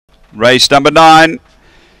race number 9.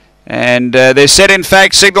 And they're set, in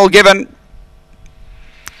fact, signal given.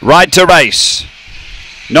 Right to race.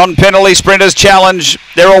 Non-penalty sprinters challenge.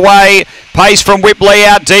 They're away. Pace from Whipley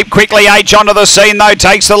out deep quickly. H onto the scene though,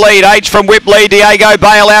 takes the lead. H from Whipley. Diego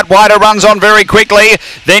Bale out wider, runs on very quickly.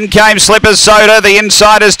 Then came Slippers Soda. The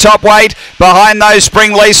inside is Top Weight. Behind those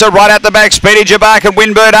Spring Lisa. Right at the back, Speedy Jabak and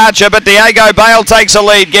Windbird Archer. But Diego Bale takes the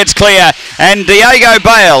lead, gets clear. And Diego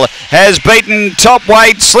Bale has beaten Top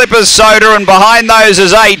Weight, Slippers Soda, and behind those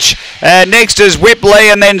is H. Next is Whipley,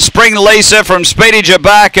 and then Spring Lisa from Speedy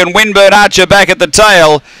Jabak and Windbird Archer back at the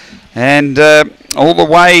tail. And all the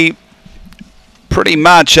way pretty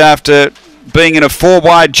much after being in a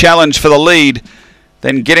 4-wide challenge for the lead,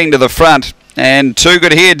 then getting to the front. And too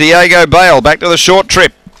good here, Diego Bale back to the short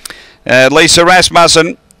trip. Lisa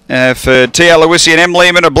Rasmussen for T.L. Lewisi and M.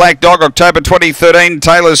 Lehman, a Black Dog, October 2013,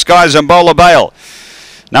 Taylor Sky, Zambola Bale.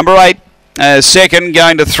 Number 8, second,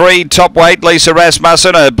 going to 3, Top Weight, Lisa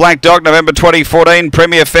Rasmussen, a Black Dog, November 2014,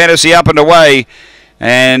 Premier Fantasy up and away.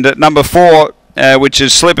 And at number 4, which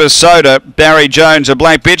is Slippers Soda, Barry Jones, a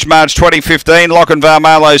Black Bitch, March 2015, Lochinvar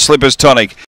Marlowe, Slippers Tonic.